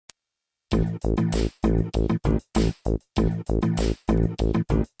Hello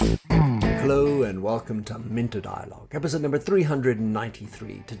and welcome to Minter Dialogue, episode number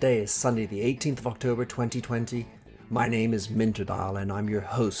 393. Today is Sunday, the 18th of October, 2020. My name is Minter Dial and I'm your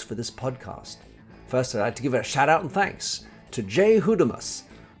host for this podcast. First, I'd like to give a shout out and thanks to Jay Hudamus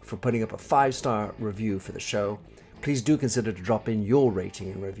for putting up a 5-star review for the show. Please do consider to drop in your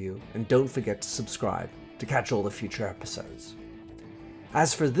rating and review, and don't forget to subscribe to catch all the future episodes.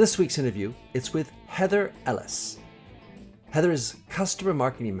 As for this week's interview, it's with Heather Ellis. Heather is Customer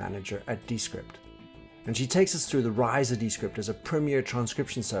Marketing Manager at Descript, and she takes us through the rise of Descript as a premier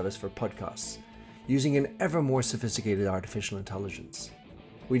transcription service for podcasts, using an ever more sophisticated artificial intelligence.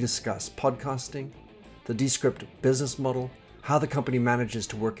 We discuss podcasting, the Descript business model, how the company manages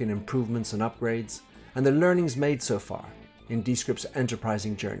to work in improvements and upgrades, and the learnings made so far in Descript's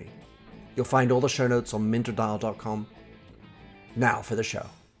enterprising journey. You'll find all the show notes on minterdial.com. Now for the show.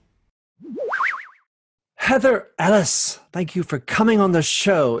 Heather Ellis, thank you for coming on the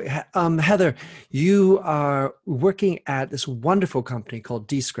show. Heather, you are working at this wonderful company called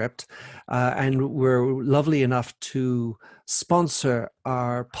Descript, and we're lovely enough to sponsor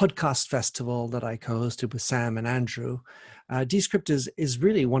our podcast festival that I co-hosted with Sam and Andrew. Descript is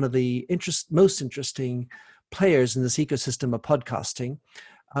really one of the most interesting players in this ecosystem of podcasting.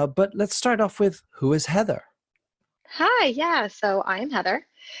 But let's start off with, who is Heather? Hi, so I'm Heather.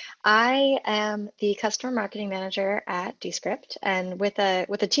 I am the customer marketing manager at Descript, and with a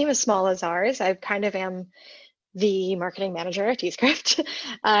team as small as ours, I kind of am the marketing manager at Descript,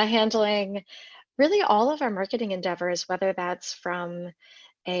 handling really all of our marketing endeavors, whether that's from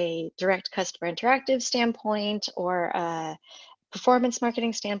a direct customer interactive standpoint or a performance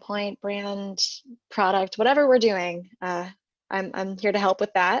marketing standpoint, brand, product, whatever we're doing. I'm here to help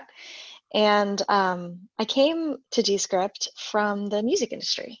with that. And I came to Descript from the music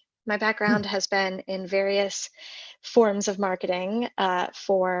industry. My background has been in various forms of marketing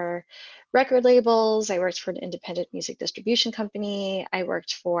for record labels. I worked for an independent music distribution company. I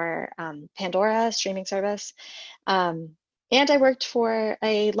worked for Pandora streaming service. And I worked for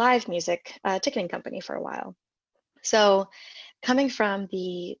a live music ticketing company for a while. So coming from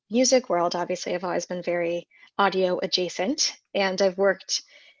the music world, obviously, I've always been very audio adjacent, and I've worked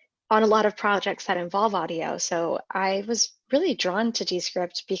on a lot of projects that involve audio. So I was really drawn to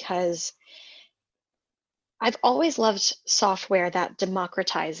Descript because I've always loved software that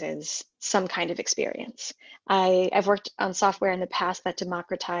democratizes some kind of experience. I've worked on software in the past that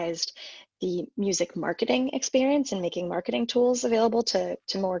democratized the music marketing experience and making marketing tools available to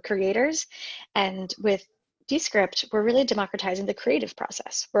more creators. And with Descript, we're really democratizing the creative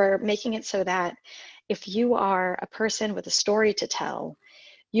process. We're making it so that if you are a person with a story to tell,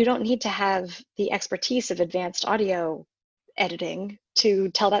 you don't need to have the expertise of advanced audio editing to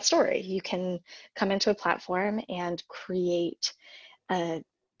tell that story. You can come into a platform and create a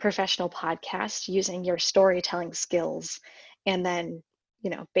professional podcast using your storytelling skills and then,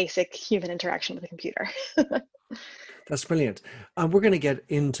 basic human interaction with a computer. That's brilliant. We're going to get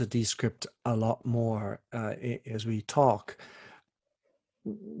into Descript a lot more as we talk.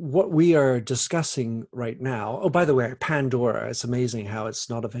 What we are discussing right now, oh, by the way, Pandora, it's amazing how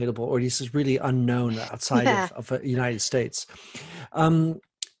it's not available, or at least it's really unknown outside of the United States.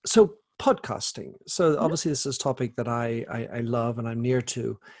 So podcasting. So obviously this is a topic that I love and I'm near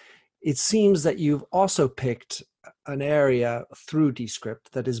to. It seems that you've also picked an area through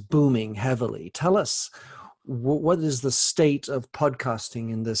Descript that is booming heavily. Tell us, what is the state of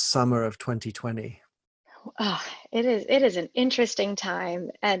podcasting in this summer of 2020? Oh, it is an interesting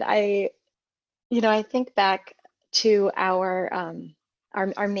time, and I think back to our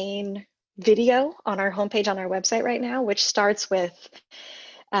main video on our homepage on our website right now, which starts with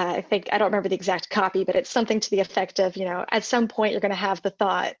I don't remember the exact copy, but it's something to the effect of, at some point you're going to have the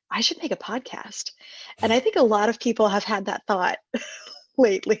thought, I should make a podcast, and I think a lot of people have had that thought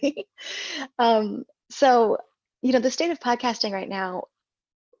lately. So the state of podcasting right now.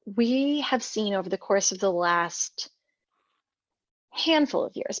 We have seen over the course of the last handful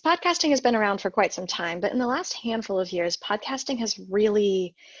of years, podcasting has been around for quite some time, but in the last handful of years, podcasting has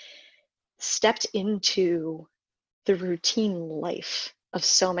really stepped into the routine life of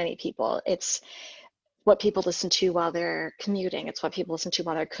so many people. It's what people listen to while they're commuting. It's what people listen to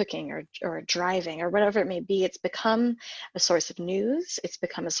while they're cooking or driving or whatever it may be. It's become a source of news. It's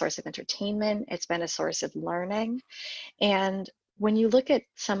become a source of entertainment. It's been a source of learning. And when you look at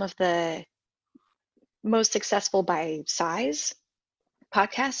some of the most successful by size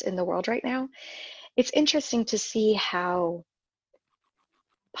podcasts in the world right now, it's interesting to see how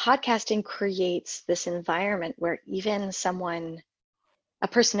podcasting creates this environment where even someone a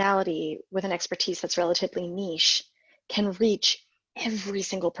personality with an expertise that's relatively niche can reach every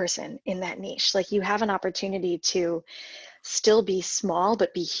single person in that niche. Like, you have an opportunity to still be small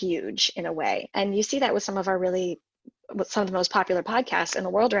but be huge in a way. And you see that with some of the most popular podcasts in the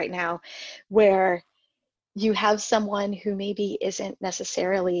world right now, where you have someone who maybe isn't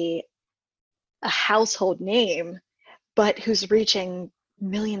necessarily a household name, but who's reaching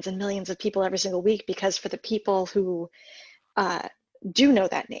millions and millions of people every single week, because for the people who do know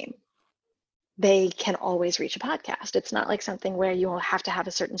that name, they can always reach a podcast. It's not like something where you have to have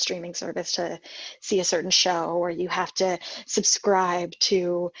a certain streaming service to see a certain show, or you have to subscribe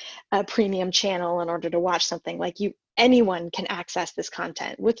to a premium channel in order to watch something. Like, anyone can access this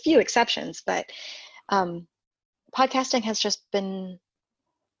content with few exceptions, but podcasting has just been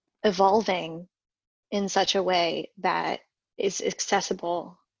evolving in such a way that is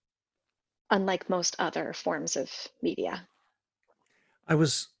accessible, unlike most other forms of media. I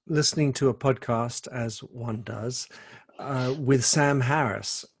was listening to a podcast, as one does, with Sam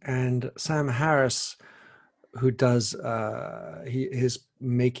Harris. And Sam Harris, who does his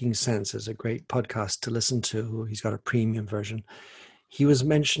Making Sense, is a great podcast to listen to. He's got a premium version. He was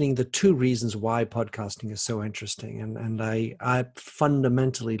mentioning the two reasons why podcasting is so interesting, and I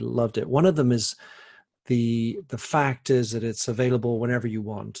fundamentally loved it. One of them is the fact is that it's available whenever you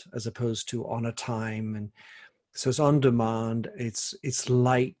want, as opposed to on a time, and so it's on demand. It's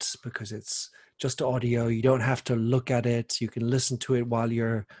light because it's just audio. You don't have to look at it. You can listen to it while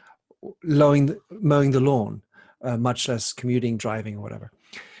you're mowing the lawn, much less commuting, driving, or whatever.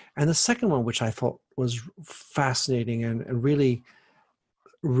 And the second one, which I thought was fascinating and really,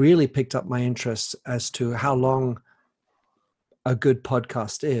 really picked up my interest as to how long a good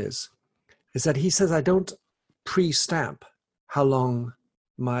podcast is that he says, I don't pre-stamp how long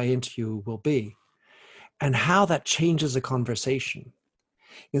my interview will be, and how that changes a conversation.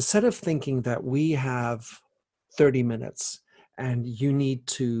 Instead of thinking that we have 30 minutes and you need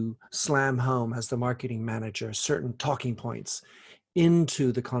to slam home, as the marketing manager, certain talking points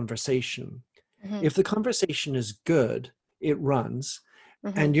into the conversation. Mm-hmm. If the conversation is good, it runs,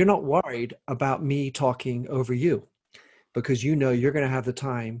 Mm-hmm. and you're not worried about me talking over you, because you know you're going to have the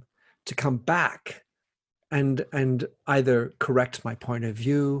time to come back and either correct my point of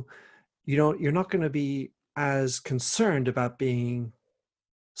view. You're not going to be as concerned about being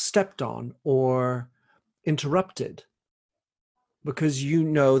stepped on or interrupted, because you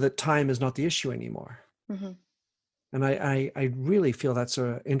know that time is not the issue anymore. Mm-hmm. And I really feel that's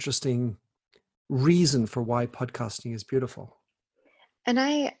an interesting reason for why podcasting is beautiful. And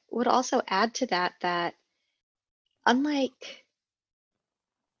I would also add to that that, unlike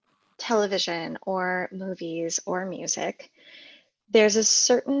television or movies or music, there's a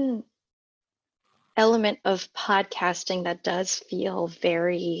certain element of podcasting that does feel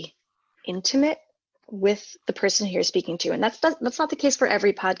very intimate with the person who you're speaking to. And that's not the case for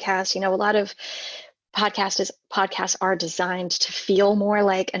every podcast. A lot of podcasts are designed to feel more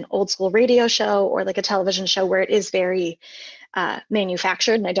like an old school radio show or like a television show, where it is very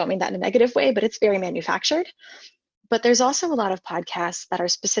manufactured. And I don't mean that in a negative way, but it's very manufactured. But there's also a lot of podcasts that are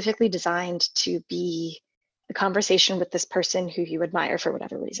specifically designed to be a conversation with this person who you admire for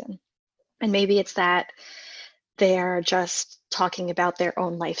whatever reason. And maybe it's that they're just talking about their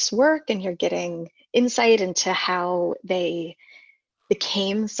own life's work, and you're getting insight into how they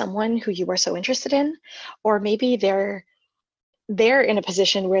became someone who you were so interested in. Or maybe they're in a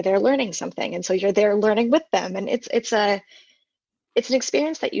position where they're learning something, and so you're there learning with them. And it's an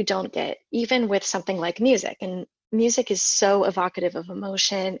experience that you don't get even with something like music. And music is so evocative of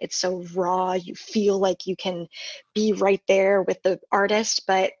emotion. It's so raw. You feel like you can be right there with the artist,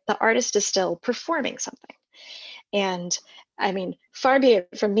 but the artist is still performing something. And I mean, far be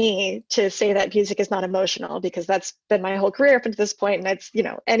it from me to say that music is not emotional, because that's been my whole career up until this point. And it's,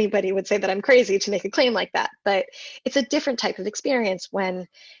 anybody would say that I'm crazy to make a claim like that. But it's a different type of experience when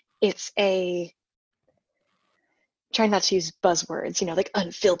it's trying not to use buzzwords, like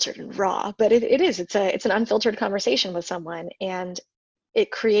unfiltered and raw, but it's an unfiltered conversation with someone, and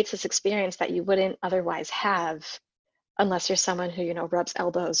it creates this experience that you wouldn't otherwise have unless you're someone who, rubs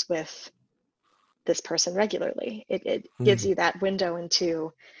elbows with this person regularly. It gives you that window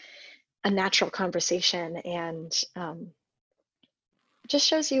into a natural conversation, and just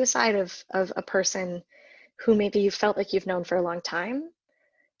shows you a side of a person who maybe you felt like you've known for a long time,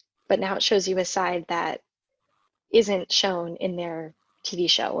 but now it shows you a side that isn't shown in their TV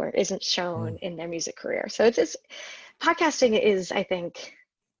show or isn't shown in their music career. So it's podcasting is, I think,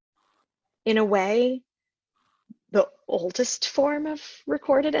 in a way, the oldest form of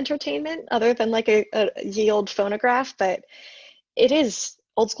recorded entertainment, other than like a ye old phonograph. But it is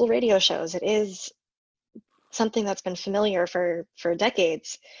old school radio shows. It is something that's been familiar for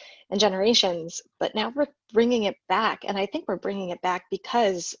decades and generations, but now we're bringing it back. And I think we're bringing it back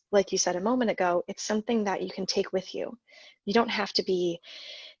because, like you said a moment ago, it's something that you can take with you. You don't have to be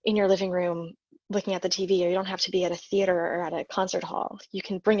in your living room looking at the TV, or you don't have to be at a theater or at a concert hall. You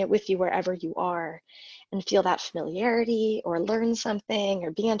can bring it with you wherever you are and feel that familiarity or learn something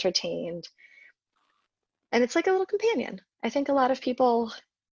or be entertained. And it's like a little companion. I think a lot of people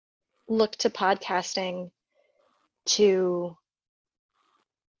look to podcasting to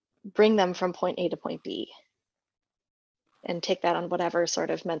bring them from point A to point B and take that on whatever sort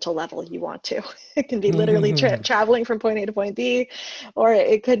of mental level you want to. It can be literally traveling from point A to point B, or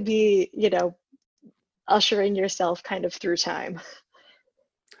it could be, ushering yourself kind of through time.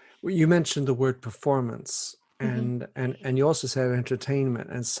 Well, you mentioned the word performance, Mm-hmm. and you also said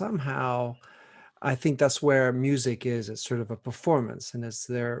entertainment, and somehow I think that's where music is. It's sort of a performance, and it's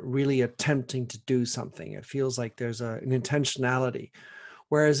they're really attempting to do something. It feels like there's an intentionality.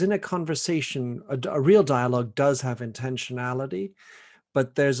 Whereas in a conversation, a real dialogue does have intentionality,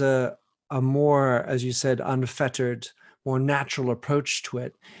 but there's a more, as you said, unfettered, more natural approach to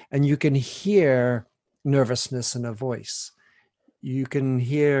it. And you can hear nervousness in a voice. You can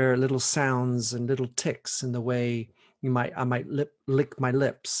hear little sounds and little ticks in the way I might lick my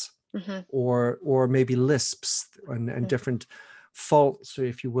lips, Mm-hmm. or maybe lisps and different faults,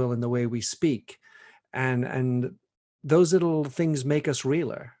 if you will, in the way we speak. And those little things make us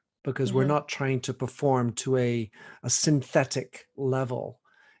realer because we're Mm-hmm. not trying to perform to a synthetic level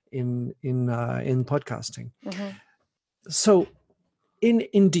in podcasting. Mm-hmm. So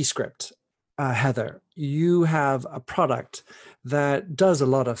in Descript, Heather, you have a product that does a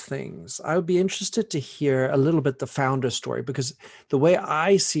lot of things. I would be interested to hear a little bit the founder story, because the way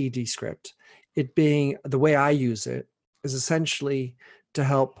I see Descript, it being the way I use it, is essentially to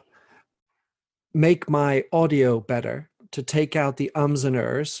help make my audio better, to take out the ums and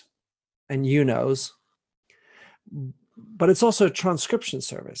ers and you knows. But it's also a transcription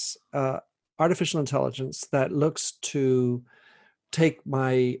service, artificial intelligence that looks to take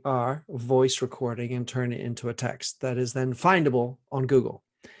my voice recording and turn it into a text that is then findable on Google.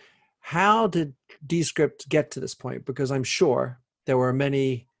 How did Descript get to this point? Because I'm sure there were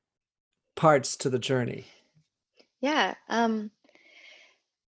many parts to the journey. Yeah.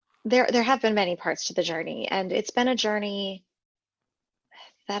 There have been many parts to the journey, and it's been a journey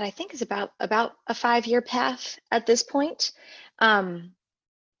that I think is about a 5-year path at this point. Um,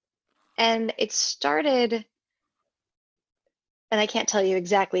 and it started, and I can't tell you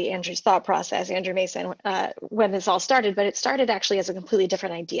exactly Andrew's thought process, Andrew Mason, when this all started, but it started actually as a completely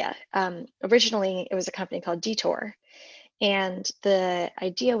different idea. Originally, it was a company called Detour, and the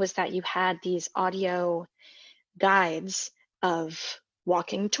idea was that you had these audio guides of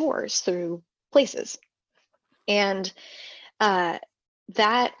walking tours through places. And uh,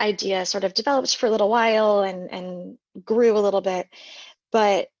 that idea sort of developed for a little while and grew a little bit.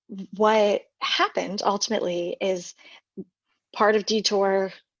 But what happened ultimately is part of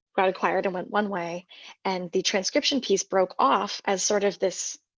Detour got acquired and went one way, and the transcription piece broke off as sort of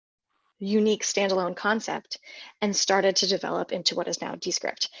this unique standalone concept and started to develop into what is now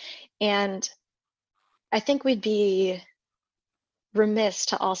Descript. And I think we'd be remiss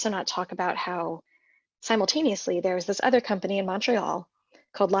to also not talk about how simultaneously there was this other company in Montreal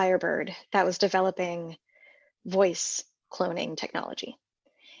called Lyrebird that was developing voice cloning technology.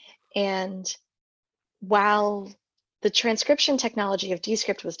 And while the transcription technology of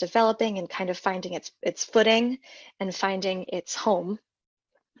Descript was developing and kind of finding its footing and finding its home,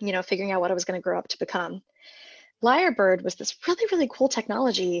 figuring out what it was going to grow up to become, Lyrebird was this really, really cool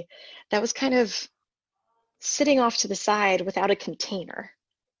technology that was kind of sitting off to the side without a container.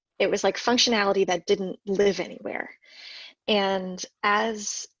 It was like functionality that didn't live anywhere. And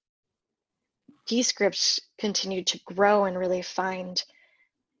as Descript continued to grow and really find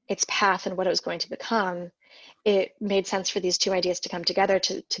its path and what it was going to become, it made sense for these two ideas to come together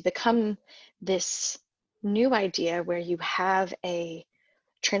to become this new idea where you have a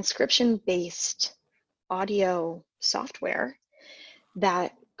transcription-based audio software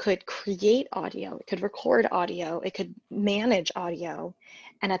that could create audio, it could record audio, it could manage audio,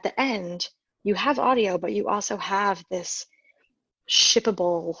 and at the end, you have audio, but you also have this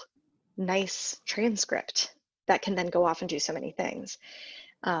shippable, nice transcript that can then go off and do so many things.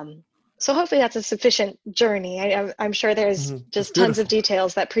 So hopefully that's a sufficient journey. I'm sure there's It's just tons of beautiful.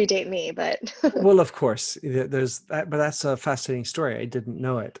 details that predate me, but Well, of course, there's that, but that's a fascinating story. I didn't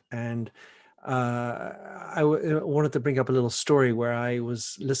know it, and wanted to bring up a little story where I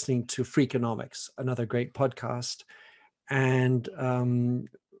was listening to Freakonomics, another great podcast, and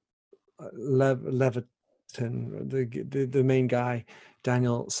Leviton, the main guy,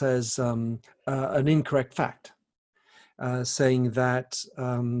 Daniel, says an incorrect fact, saying that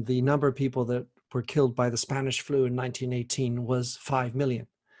the number of people that were killed by the Spanish flu in 1918 was 5 million.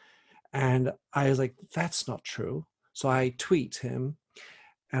 And I was like, that's not true. So I tweet him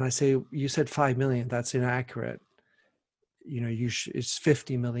and I say, you said 5 million, that's inaccurate. It's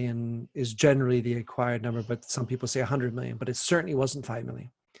 50 million is generally the acquired number, but some people say 100 million, but it certainly wasn't 5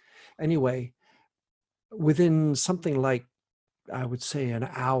 million. Anyway, within something like, I would say, an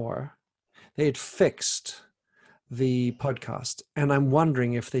hour, they had fixed the podcast. And I'm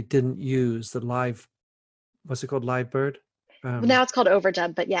wondering if they didn't use the live, what's it called? Live bird? Now it's called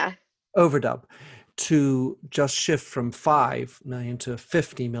overdub, but yeah. Overdub, to just shift from 5 million to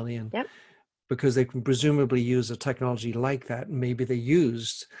 50 million. Yep. Because they can presumably use a technology like that. Maybe they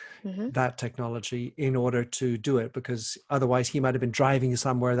used Mm-hmm. that technology in order to do it, because otherwise he might have been driving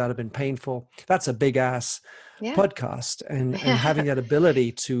somewhere that would have been painful. That's a big ass podcast. And having that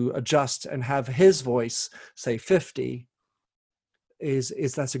ability to adjust and have his voice say 50 is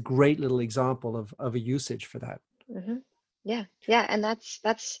that's a great little example of a usage for that. Mm-hmm. Yeah. Yeah. And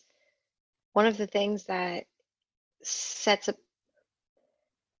that's one of the things that sets up.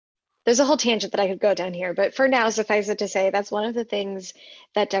 There's a whole tangent that I could go down here, but for now, suffice it to say, that's one of the things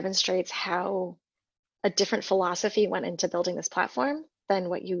that demonstrates how a different philosophy went into building this platform than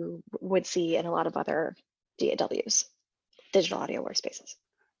what you would see in a lot of other DAWs, digital audio workspaces.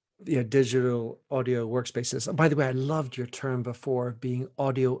 Yeah, digital audio workspaces. By the way, I loved your term before, being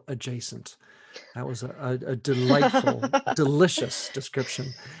audio adjacent. That was a delightful, delicious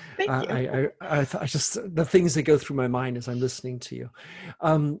description. Thank you. I just, the things that go through my mind as I'm listening to you.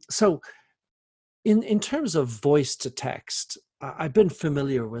 So in terms of voice to text, I've been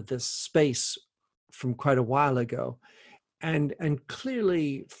familiar with this space from quite a while ago. And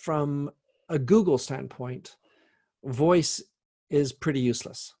clearly from a Google standpoint, voice is pretty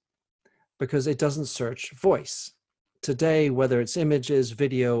useless because it doesn't search voice. Today, whether it's images,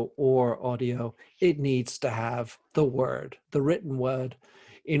 video, or audio, it needs to have the word, the written word,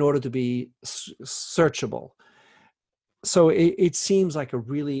 in order to be searchable. So it seems like a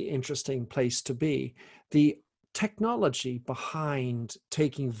really interesting place to be. The technology behind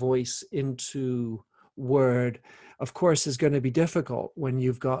taking voice into word, of course, is going to be difficult when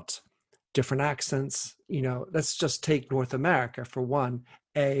you've got different accents. Let's just take North America for one.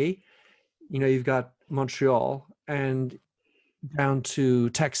 You've got Montreal and down to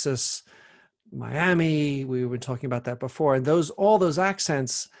Texas, Miami. We were talking about that before. And all those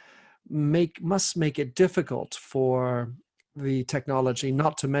accents must make it difficult for the technology,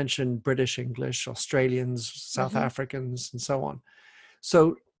 not to mention British English, Australians, South Africans, and so on.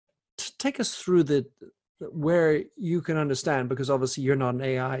 So take us through where you can understand, because obviously you're not an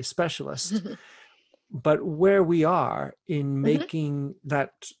AI specialist, but where we are in making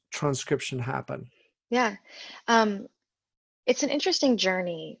that transcription happen. Yeah. It's an interesting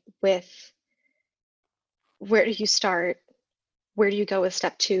journey with where do you start? Where do you go with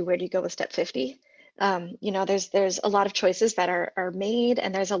step 2? Where do you go with step 50? There's a lot of choices that are made,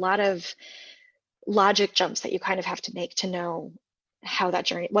 and there's a lot of logic jumps that you kind of have to make to know what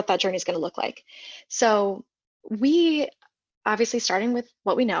that journey is going to look like. So we obviously, starting with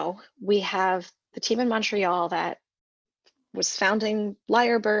what we know, we have the team in Montreal that was founding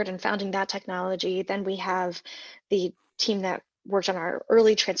Lyrebird and founding that technology. Then we have the team that worked on our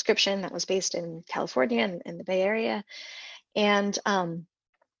early transcription that was based in California and in the Bay Area. And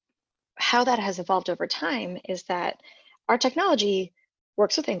how that has evolved over time is that our technology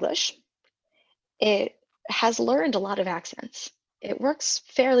works with English. It has learned a lot of accents. It works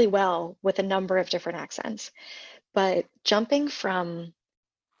fairly well with a number of different accents, but jumping from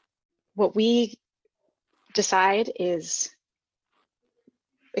what we decide is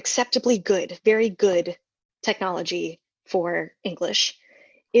acceptably good, very good technology for English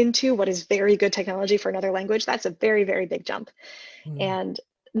into what is very good technology for another language, that's a very, very big jump. And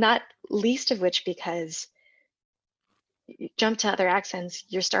not least of which because you jump to other accents,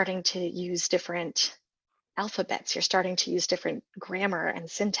 you're starting to use different alphabets, you're starting to use different grammar and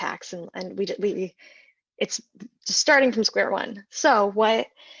syntax, and it's just starting from square one. So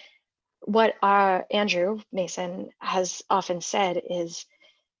what Andrew Mason has often said is,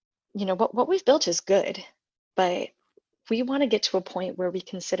 what we've built is good, but we want to get to a point where we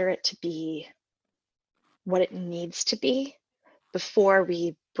consider it to be what it needs to be before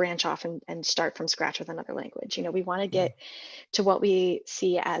we branch off and start from scratch with another language. We want to get to what we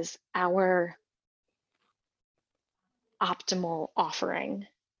see as our optimal offering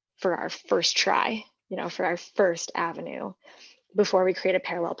for our first try, for our first avenue before we create a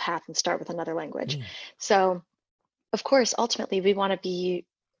parallel path and start with another language. So of course, ultimately, we want to be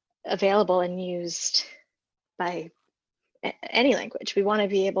available and used by any language. We want to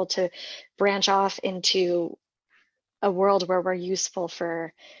be able to branch off into a world where we're useful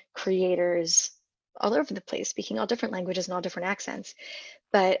for creators all over the place, speaking all different languages and all different accents.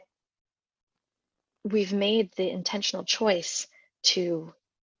 But we've made the intentional choice to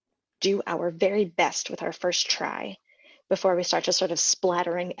do our very best with our first try before we start just sort of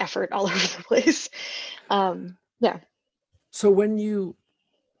splattering effort all over the place. Yeah. So when you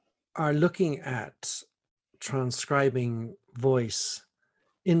are looking at transcribing voice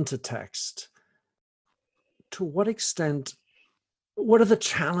into text, to what extent, what are the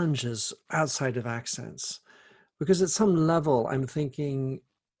challenges outside of accents? Because at some level, I'm thinking,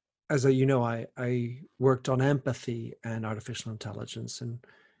 as you know, I worked on empathy and artificial intelligence,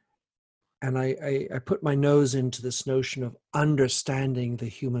 and I put my nose into this notion of understanding the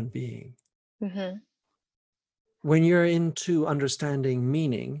human being. Mm-hmm. When you're into understanding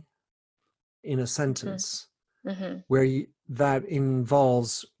meaning in a sentence, Mm-hmm. where that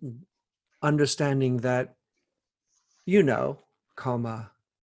involves understanding that, comma,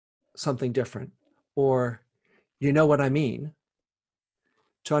 something different, or you know what I mean,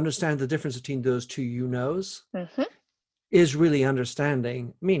 to understand the difference between those two knows Mm-hmm. is really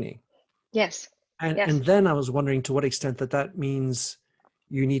understanding meaning. Yes. And Yes. and then I was wondering to what extent that means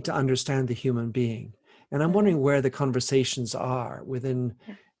you need to understand the human being. And I'm wondering where the conversations are within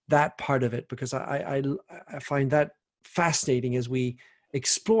that part of it, because I find that fascinating as we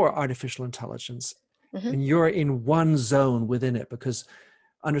explore artificial intelligence. Mm-hmm. And you're in one zone within it, because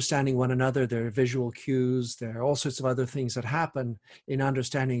understanding one another, there are visual cues, there are all sorts of other things that happen in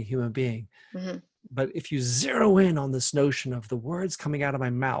understanding a human being. Mm-hmm. But if you zero in on this notion of the words coming out of my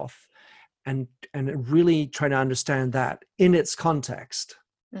mouth and really trying to understand that in its context,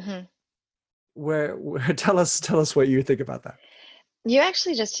 Mm-hmm. where tell us what you think about that. You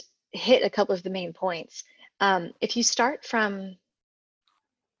actually just hit a couple of the main points. If you start from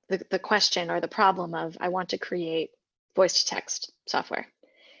the question or the problem of, I want to create voice to text software,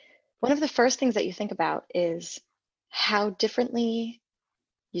 one of the first things that you think about is how differently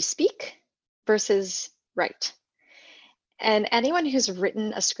you speak versus write. And anyone who's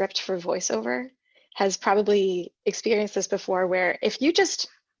written a script for voiceover has probably experienced this before, where if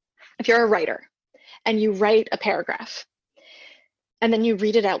you're a writer and you write a paragraph and then you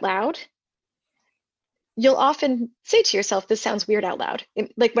read it out loud, you'll often say to yourself, this sounds weird out loud.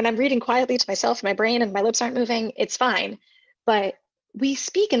 Like when I'm reading quietly to myself, my brain and my lips aren't moving, it's fine. But we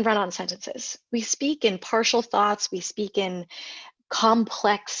speak in run-on sentences. We speak in partial thoughts. We speak in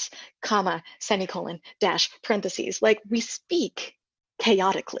complex, comma, semicolon, dash, parentheses. Like we speak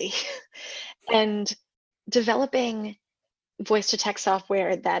chaotically. And developing voice to text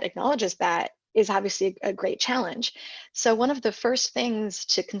software that acknowledges that is obviously a great challenge. So one of the first things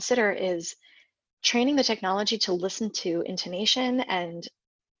to consider is training the technology to listen to intonation and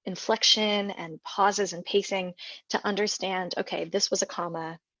inflection and pauses and pacing to understand, okay, this was a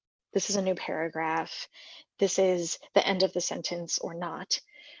comma, this is a new paragraph, this is the end of the sentence or not.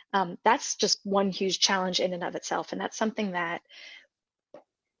 That's just one huge challenge in and of itself. And that's something that,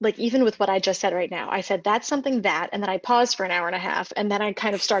 like, even with what I just said right now, I said that's something that, and then I paused for an hour and a half, and then I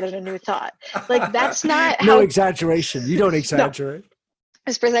kind of started a new thought. Like, that's not No how, exaggeration. You don't no, exaggerate.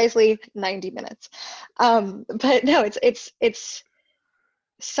 it's precisely 90 minutes. But no, it's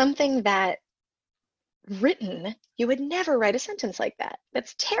something that written, you would never write a sentence like that.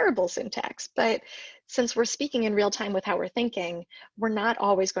 That's terrible syntax. But since we're speaking in real time with how we're thinking, we're not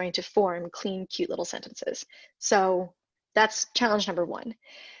always going to form clean, cute little sentences. So that's challenge number one.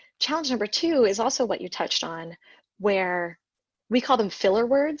 Challenge number two is also what you touched on, where we call them filler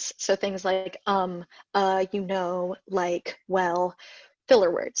words. So things like, like, well,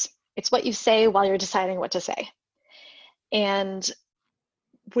 filler words. It's what you say while you're deciding what to say. And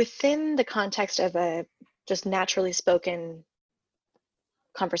within the context of a just naturally spoken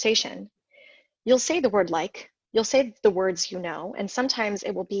conversation, you'll say the word like, you'll say the words and sometimes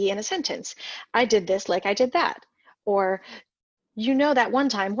it will be in a sentence. I did this like I did that. Or, that one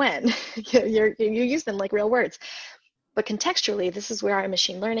time when, you use them like real words. But contextually, this is where our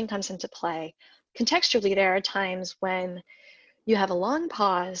machine learning comes into play. Contextually, there are times when you have a long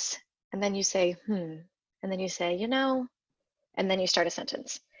pause and then you say, and then you say, and then you start a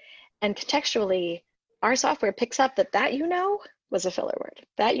sentence. And contextually, our software picks up that was a filler word.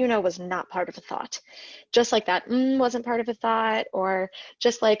 That was not part of a thought. Just like that wasn't part of a thought, or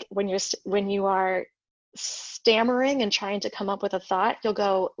just like when you are stammering and trying to come up with a thought, you'll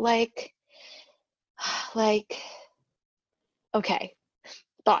go like, Like, okay,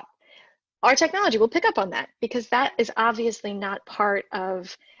 thought. Our technology will pick up on that because that is obviously not part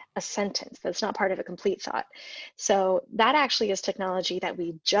of a sentence. That's not part of a complete thought. So that actually is technology that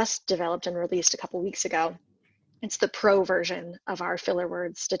we just developed and released a couple weeks ago. It's the pro version of our filler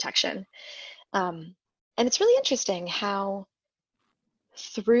words detection. And it's really interesting how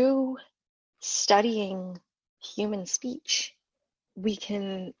through studying human speech, we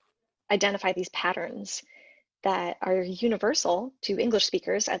can identify these patterns that are universal to English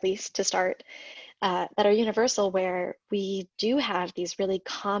speakers, at least to start, that are universal, where we do have these really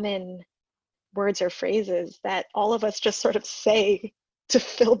common words or phrases that all of us just sort of say to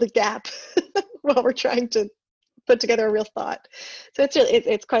fill the gap while we're trying to put together a real thought. So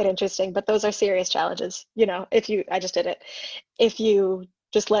it's quite interesting, but those are serious challenges. You know, I just did it. If you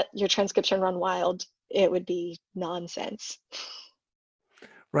just let your transcription run wild, it would be nonsense.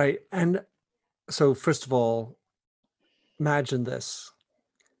 Right. And so first of all, imagine this,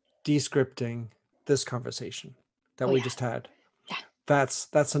 descripting this conversation that Oh we yeah, just had. yeah.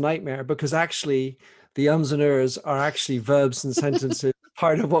 That's a nightmare, because actually the ums and ers are actually verbs and sentences,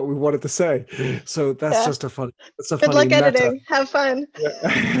 part of what we wanted to say. So that's Yeah. just it's a Good funny luck meta. editing. Have fun.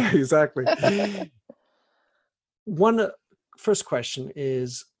 Yeah, exactly. One first question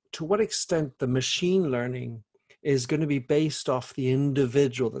is, to what extent the machine learning is going to be based off the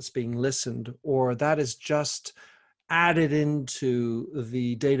individual that's being listened, or that is just added into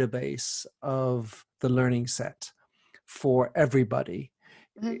the database of the learning set for everybody?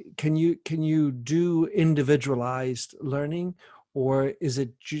 Mhm. Can you do individualized learning, or is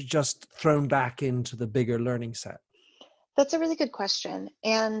it just thrown back into the bigger learning set? That's a really good question.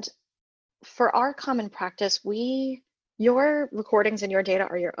 And for our common practice, your recordings and your data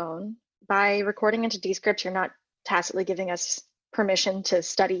are your own. By recording into Descript, you're not tacitly giving us permission to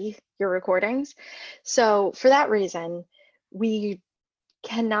study your recordings. So for that reason, we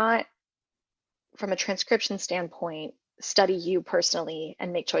cannot, from a transcription standpoint, study you personally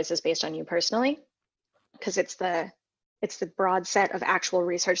and make choices based on you personally, because it's the broad set of actual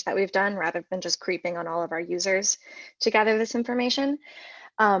research that we've done rather than just creeping on all of our users to gather this information.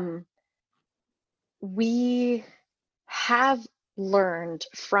 Um, we have learned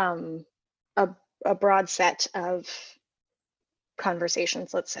from a, a broad set of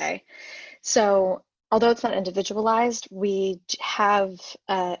conversations, let's say. So although it's not individualized, we have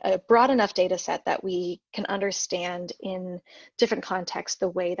a broad enough data set that we can understand in different contexts the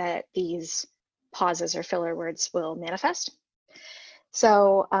way that these pauses or filler words will manifest.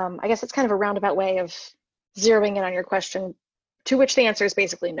 So I guess it's kind of a roundabout way of zeroing in on your question, to which the answer is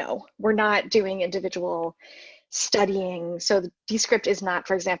basically no. We're not doing individual studying. So the Descript is not,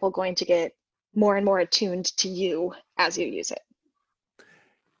 for example, going to get more and more attuned to you as you use it.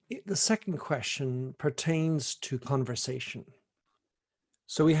 The second question pertains to conversation.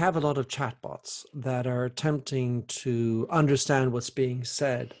 So we have a lot of chatbots that are attempting to understand what's being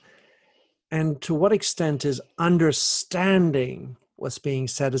said. And to what extent is understanding what's being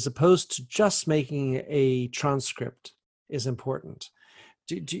said, as opposed to just making a transcript, is important?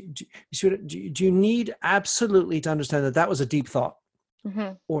 Do you need absolutely to understand that that was a deep thought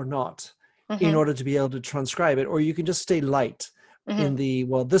Mm-hmm. or not in Mm-hmm. order to be able to transcribe it? Or you can just stay light Mm-hmm. in the,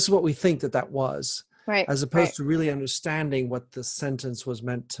 well, this is what we think that that was, Right, as right, opposed to really understanding what the sentence was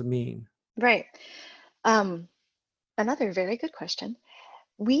meant to mean? right. Um, Another very good question.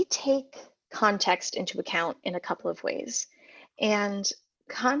 We take context into account in a couple of ways. And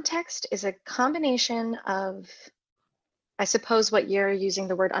context is a combination of, I suppose, what you're using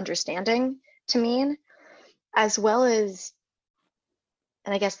the word understanding to mean, as well as,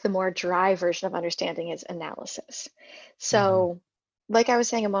 and I guess the more dry version of understanding is analysis. Mhm. So, like I was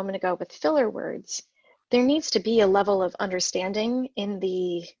saying a moment ago with filler words, there needs to be a level of understanding in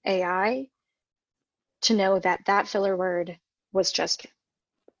the AI to know that that filler word was just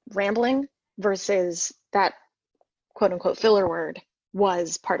rambling versus that quote unquote filler word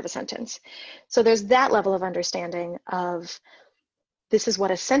was part of a sentence. So there's that level of understanding of, this is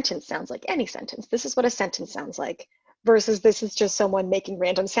what a sentence sounds like, any sentence. This is what a sentence sounds like, versus this is just someone making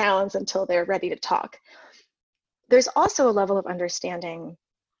random sounds until they're ready to talk. There's also a level of understanding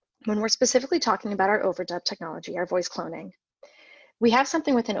when we're specifically talking about our overdub technology, our voice cloning. We have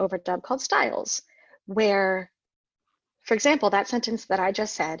something within overdub called styles, where, for example, that sentence that I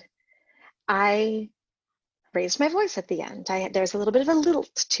just said, I raised my voice at the end. There's a little bit of a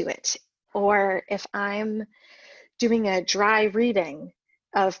lilt to it. Or if I'm doing a dry reading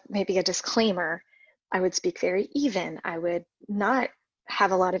of maybe a disclaimer, I would speak very even. I would not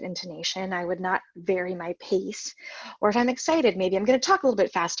have a lot of intonation. I would not vary my pace. Or if I'm excited, maybe I'm going to talk a little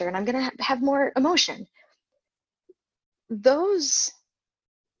bit faster and I'm going to have more emotion. That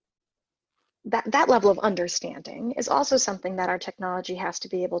level of understanding is also something that our technology has to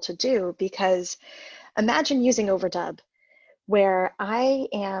be able to do, because imagine using overdub where I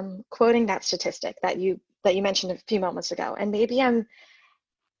am quoting that statistic that you mentioned a few moments ago, and maybe I'm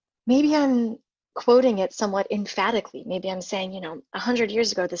quoting it somewhat emphatically. Maybe I'm saying, 100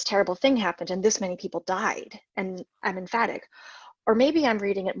 years ago, this terrible thing happened and this many people died, and I'm emphatic. Or maybe I'm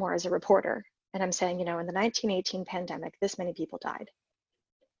reading it more as a reporter and I'm saying, in the 1918 pandemic, this many people died.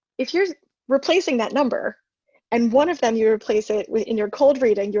 If you're replacing that number and one of them you replace it with, in your cold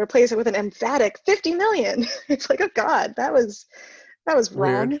reading, you replace it with an emphatic 50 million, it's like, oh God, that was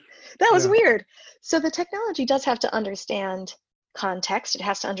wrong. Weird. That was Yeah. weird. So the technology does have to understand context. It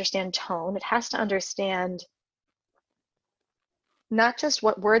has to understand tone. It has to understand not just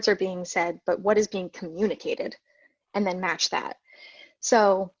what words are being said, but what is being communicated, and then match that.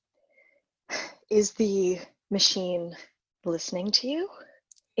 So is the machine listening to you?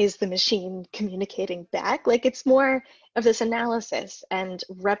 Is the machine communicating back? Like, it's more of this analysis and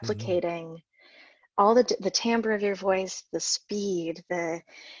Mhm. replicating all the timbre of your voice, the speed, the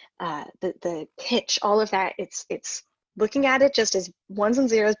pitch, all of that. It's looking at it just as ones and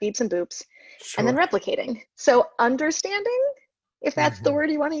zeros, beeps and boops, and then Sure. replicating. So understanding, if that's the Hmm.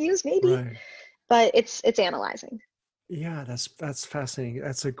 word you want to use, maybe, Right. but it's analyzing. Yeah, that's fascinating.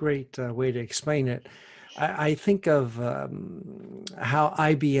 That's a great way to explain it. I think of how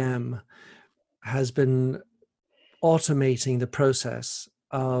IBM has been automating the process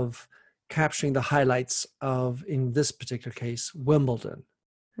of capturing the highlights of, in this particular case, Wimbledon.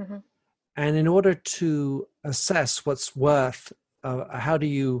 Mm-hmm. And in order to assess what's worth, how do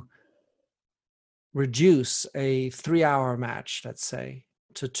you reduce a 3-hour match, let's say,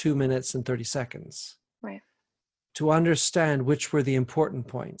 to 2 minutes and 30 seconds, Right. to understand which were the important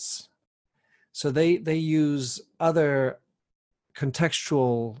points? So they use other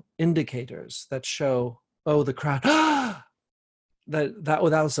contextual indicators that show, oh, the crowd, that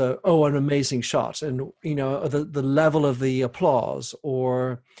was an amazing shot, and the level of the applause,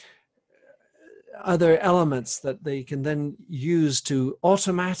 or other elements that they can then use to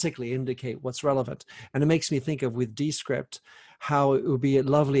automatically indicate what's relevant. And it makes me think of, with Descript, how it would be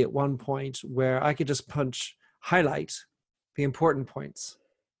lovely at one point where I could just highlight the important points,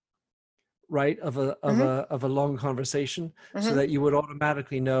 right, of Mm-hmm. a long conversation, so Mm-hmm. that you would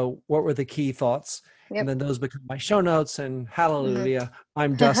automatically know what were the key thoughts, and Yep. then those become my show notes, and hallelujah,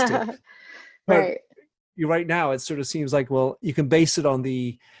 I'm dusted. Mm-hmm. But Right. you right now, it sort of seems like, well, you can base it on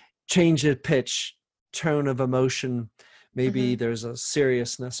the change of pitch, tone of emotion. Mm-hmm. Maybe there's a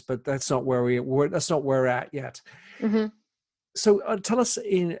seriousness, but that's not where that's not where we're at yet. Mm-hmm. So tell us,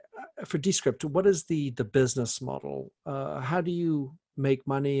 for Descript, what is the business model? How do you make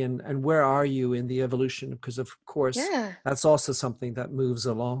money, and where are you in the evolution? Because of course, Yeah. that's also something that moves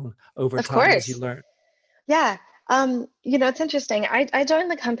along over Of time as you course. learn. Yeah. It's interesting. I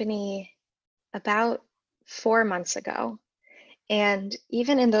joined the company about 4 months ago. And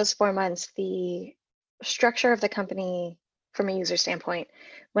even in those 4 months, the structure of the company from a user standpoint,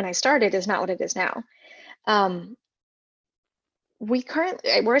 when I started, is not what it is now. Um,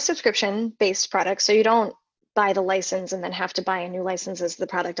 we're a subscription-based product, so you don't buy the license and then have to buy a new license as the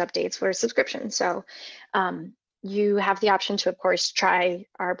product updates. We're a subscription. So you have the option to, of course, try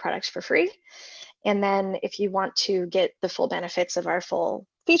our products for free. And then if you want to get the full benefits of our full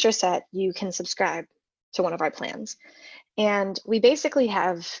feature set, you can subscribe to one of our plans. And we basically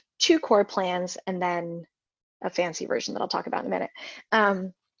have two core plans and then a fancy version that I'll talk about in a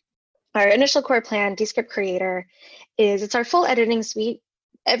minute. Our initial core plan, Descript Creator, it's our full editing suite,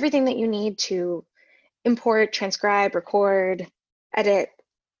 everything that you need to import, transcribe, record, edit,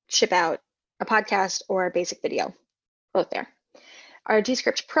 ship out a podcast or a basic video, both there. Our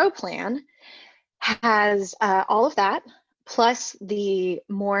Descript Pro plan has all of that, plus the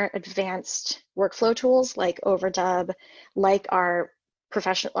more advanced workflow tools like Overdub, like our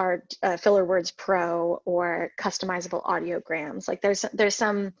Filler Words Pro, or customizable audiograms. Like there's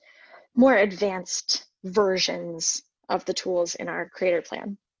some more advanced versions of the tools in our creator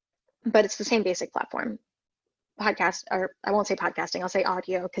plan, but it's the same basic platform. Podcast, or I won't say podcasting, I'll say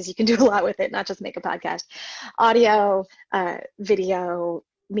audio, because you can do a lot with it, not just make a podcast. Audio, video,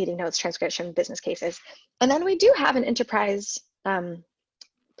 meeting notes, transcription, business cases. And then we do have an enterprise plan,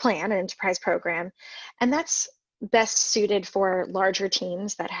 an enterprise program, and that's best suited for larger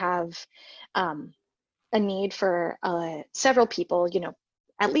teams that have a need for several people,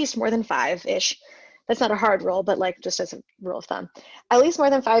 at least more than five-ish, that's not a hard rule, but like just as a rule of thumb, at least more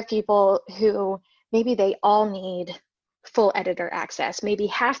than 5 people who maybe they all need full editor access. Maybe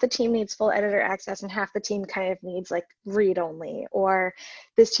half the team needs full editor access and half the team kind of needs like read only, or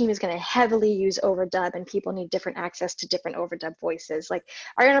this team is going to heavily use overdub and people need different access to different overdub voices. Like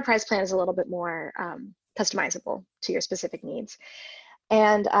our enterprise plan is a little bit more customizable to your specific needs.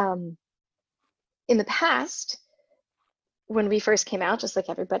 And in the past, when we first came out, just like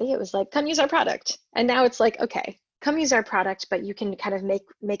everybody, it was like, come use our product. And now it's like, okay, come use our product, but you can kind of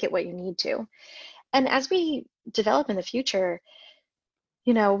make it what you need to. And as we develop in the future,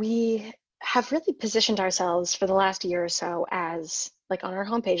 we have really positioned ourselves for the last year or so as, like on our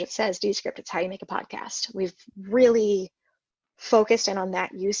homepage, it says Descript, it's how you make a podcast. We've really focused in on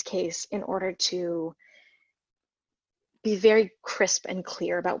that use case in order to be very crisp and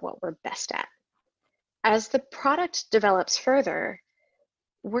clear about what we're best at. As the product develops further,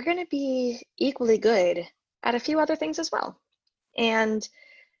 we're going to be equally good at a few other things as well. And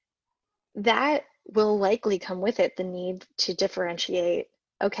that will likely come with it the need to differentiate,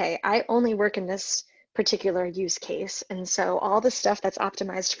 okay, I only work in this particular use case. And so all the stuff that's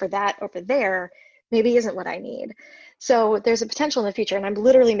optimized for that over there maybe isn't what I need. So there's a potential in the future, and I'm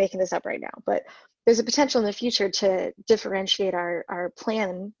literally making this up right now, but there's a potential in the future to differentiate our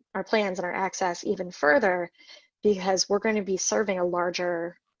plans and our access even further, because we're going to be serving a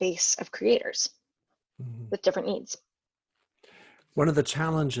larger base of creators with different needs. One of the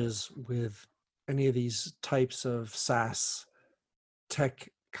challenges with any of these types of SaaS tech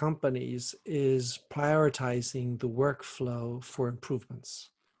companies is prioritizing the workflow for improvements.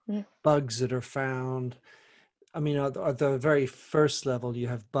 Bugs that are found. I mean, at the very first level, you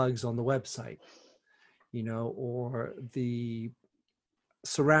have bugs on the website, or the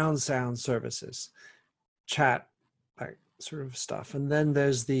surround sound services, chat, that sort of stuff. And then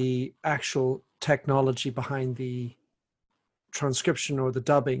there's the actual technology behind the transcription or the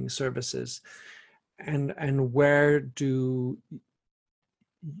dubbing services. And where do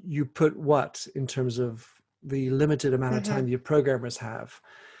you put what in terms of the limited amount of time your programmers have?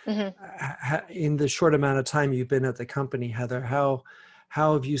 In the short amount of time you've been at the company, Heather, how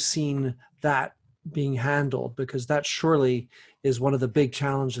have you seen that being handled? Because that surely is one of the big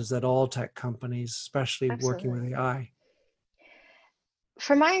challenges that all tech companies, especially working with AI.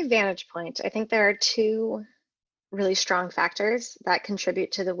 From my vantage point, I think there are two really strong factors that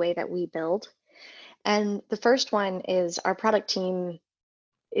contribute to the way that we build. And the first one is our product team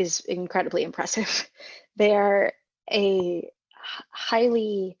is incredibly impressive. They are a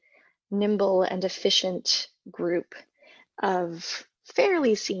highly nimble and efficient group of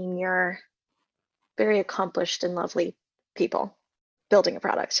fairly senior, very accomplished and lovely people building a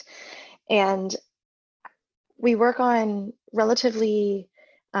product. And we work on relatively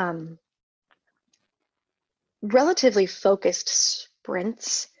focused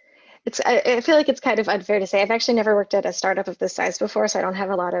sprints. I feel like it's kind of unfair to say. I've actually never worked at a startup of this size before, so I don't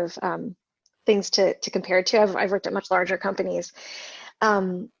have a lot of things to compare to. I've worked at much larger companies.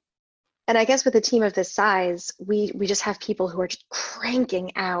 And I guess with a team of this size, we just have people who are just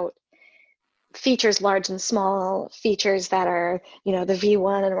cranking out features, large and small, features that are, the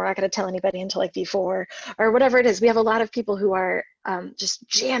V1, and we're not going to tell anybody until like V4 or whatever it is. We have a lot of people who are just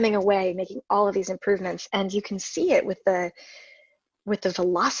jamming away, making all of these improvements, and you can see it with the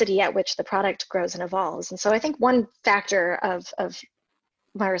velocity at which the product grows and evolves. And so I think one factor of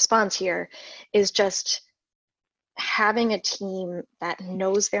my response here is just having a team that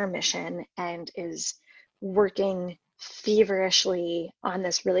knows their mission and is working feverishly on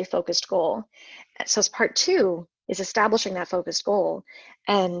this really focused goal. So part two is establishing that focused goal.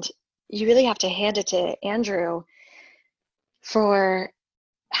 And you really have to hand it to Andrew for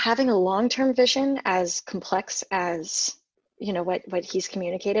having a long-term vision as complex as what he's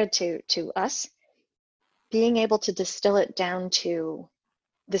communicated to us, being able to distill it down to,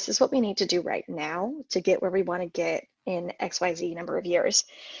 this is what we need to do right now to get where we want to get in XYZ number of years.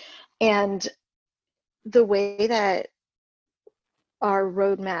 And the way that our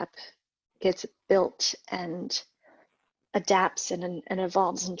roadmap gets built and adapts and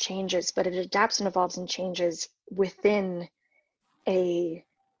evolves and changes, but it adapts and evolves and changes within a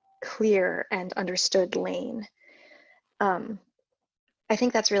clear and understood lane. I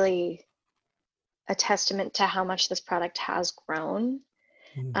think that's really a testament to how much this product has grown.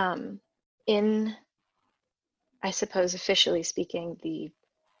 In, I suppose, officially speaking, the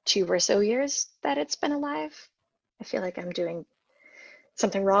 2 or so years that it's been alive. I feel like I'm doing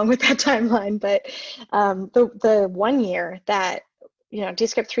something wrong with that timeline, but the 1 year that,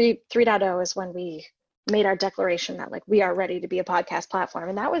 Descript 3.0 is when we made our declaration that like we are ready to be a podcast platform.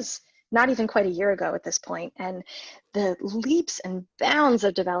 And that was not even quite a year ago at this point. And the leaps and bounds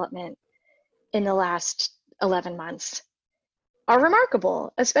of development in the last 11 months are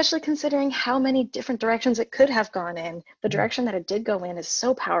remarkable, especially considering how many different directions it could have gone in. The direction that it did go in is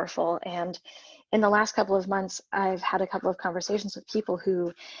so powerful. And in the last couple of months, I've had a couple of conversations with people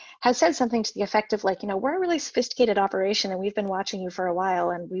who have said something to the effect of like, we're a really sophisticated operation and we've been watching you for a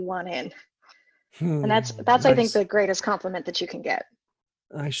while and we want in. And that's Nice. I think the greatest compliment that you can get.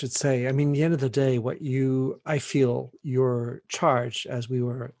 I should say, I mean, at the end of the day, I feel your charge, as we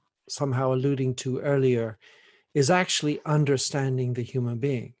were somehow alluding to earlier, is actually understanding the human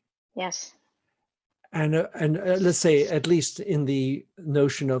being. Yes. And let's say, at least in the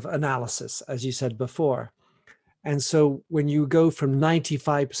notion of analysis, as you said before. And so when you go from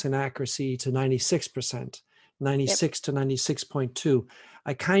 95% accuracy to 96%, 96 to 96.2,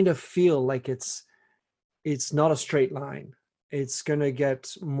 I kind of feel like it's not a straight line. It's going to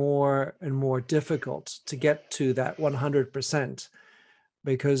get more and more difficult to get to that 100%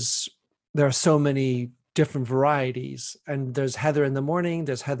 because there are so many different varieties. And there's Heather in the morning,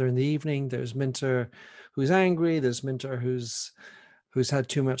 there's Heather in the evening, there's Minter who's angry, there's Minter who's had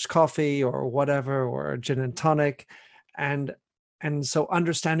too much coffee or whatever, or gin and tonic. And so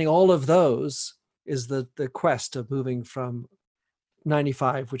understanding all of those is the quest of moving from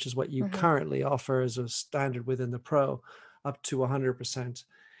 95, which is what you currently offer as a standard within the Pro, up to 100%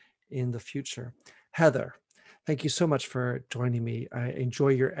 in the future. Heather, thank you so much for joining me. I enjoy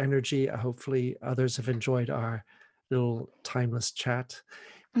your energy. Hopefully others have enjoyed our little timeless chat.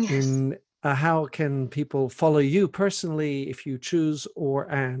 Yes. How can people follow you personally if you choose,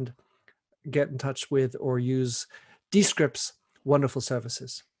 and get in touch with or use Descript's wonderful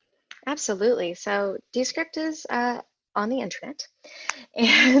services? Absolutely. So Descript is on the internet,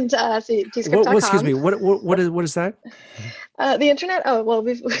 and Descript.com. Excuse me. What is that? The internet. Oh well,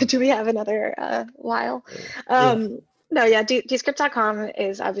 do we have another while? No, yeah. Descript.com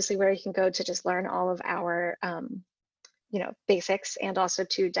is obviously where you can go to just learn all of our basics, and also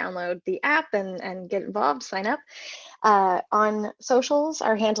to download the app and get involved, sign up. On socials,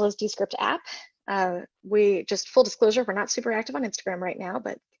 our handle is Descript app. We just, full disclosure, we're not super active on Instagram right now,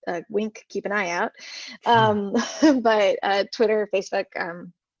 but wink, keep an eye out. But Twitter, Facebook,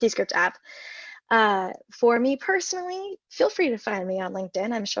 Descript app. For me personally, feel free to find me on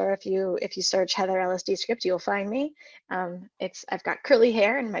LinkedIn. I'm sure if you search Heather Ellis Descript, you'll find me. I've got curly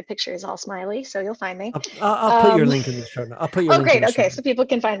hair and my picture is all smiley, so you'll find me. I'll put your link in the show notes. I'll put your link great. in the show Okay, notes. so people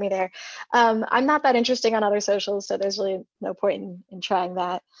can find me there. I'm not that interesting on other socials, so there's really no point in trying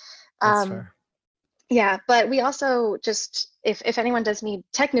that. That's fair. Yeah, but we also just, if anyone does need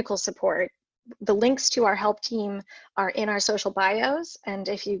technical support, the links to our help team are in our social bios. And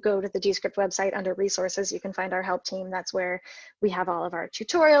if you go to the Descript website under resources, you can find our help team. That's where we have all of our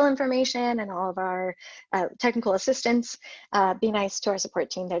tutorial information and all of our technical assistance. Be nice to our support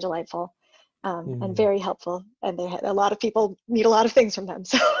team. They're delightful and very helpful. And a lot of people need a lot of things from them.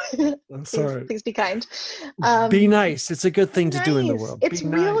 So please be kind. Be nice. It's a good thing to do in the world. It's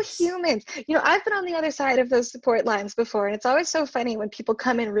real humans. I've been on the other side of those support lines before, and it's always so funny when people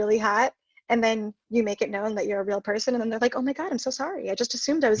come in really hot and then you make it known that you're a real person, and then they're like, oh my God, I'm so sorry. I just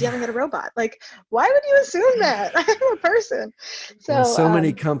assumed I was yelling at a robot. Like, why would you assume that? I'm a person. So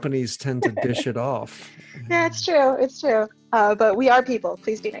many companies tend to dish it off. Yeah, it's true. But we are people.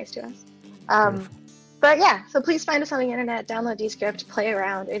 Please be nice to us. But yeah, so please find us on the internet, download Descript, play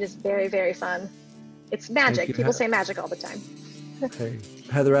around. It is very, very fun. It's magic. People say magic all the time. Okay.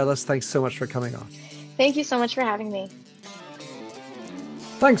 Heather Ellis, thanks so much for coming on. Thank you so much for having me.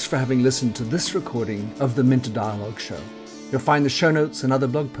 Thanks for having listened to this recording of the Minter Dialogue Show. You'll find the show notes and other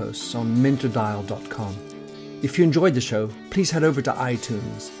blog posts on minterdial.com. If you enjoyed the show, please head over to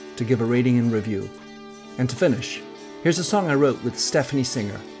iTunes to give a rating and review. And to finish, here's a song I wrote with Stephanie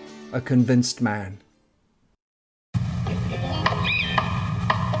Singer, A Convinced Man.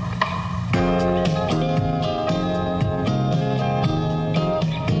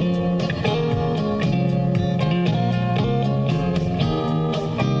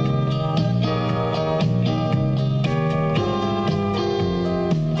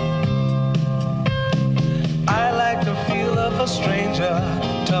 A stranger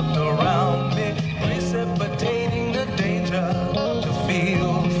tucked around me, precipitating the danger. To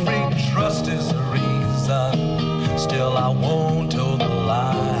feel free, trust is the reason. Still, I won't toe the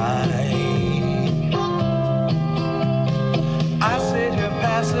line. I sit here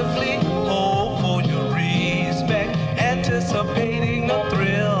passively, hope for your respect, anticipating the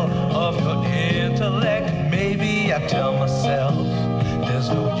thrill of your intellect. Maybe I tell myself there's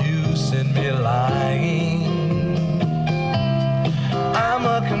no use in me lying. I'm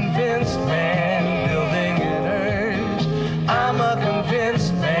a convinced man, building an urge. I'm a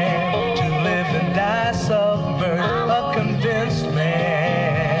convinced man, to live and die submerged. A convinced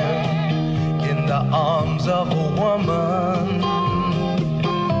man, in the arms of a woman.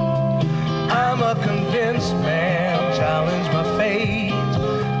 I'm a convinced man, challenge my fate.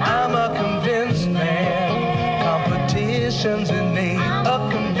 I'm a convinced man, competition's innate. A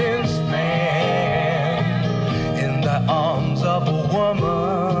convinced man, in the arms of a woman.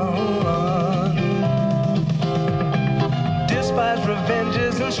 Despise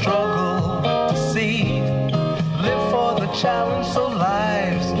revenges and struggle to see. Live for the challenge so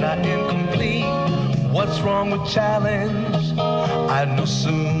life's not incomplete. What's wrong with challenge? I know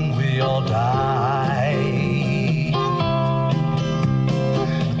soon we all die.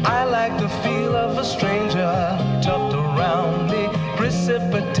 I like the feel of a stranger tucked around me,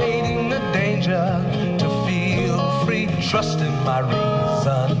 precipitating the danger to feel free, trusting my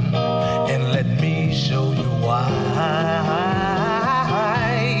reason.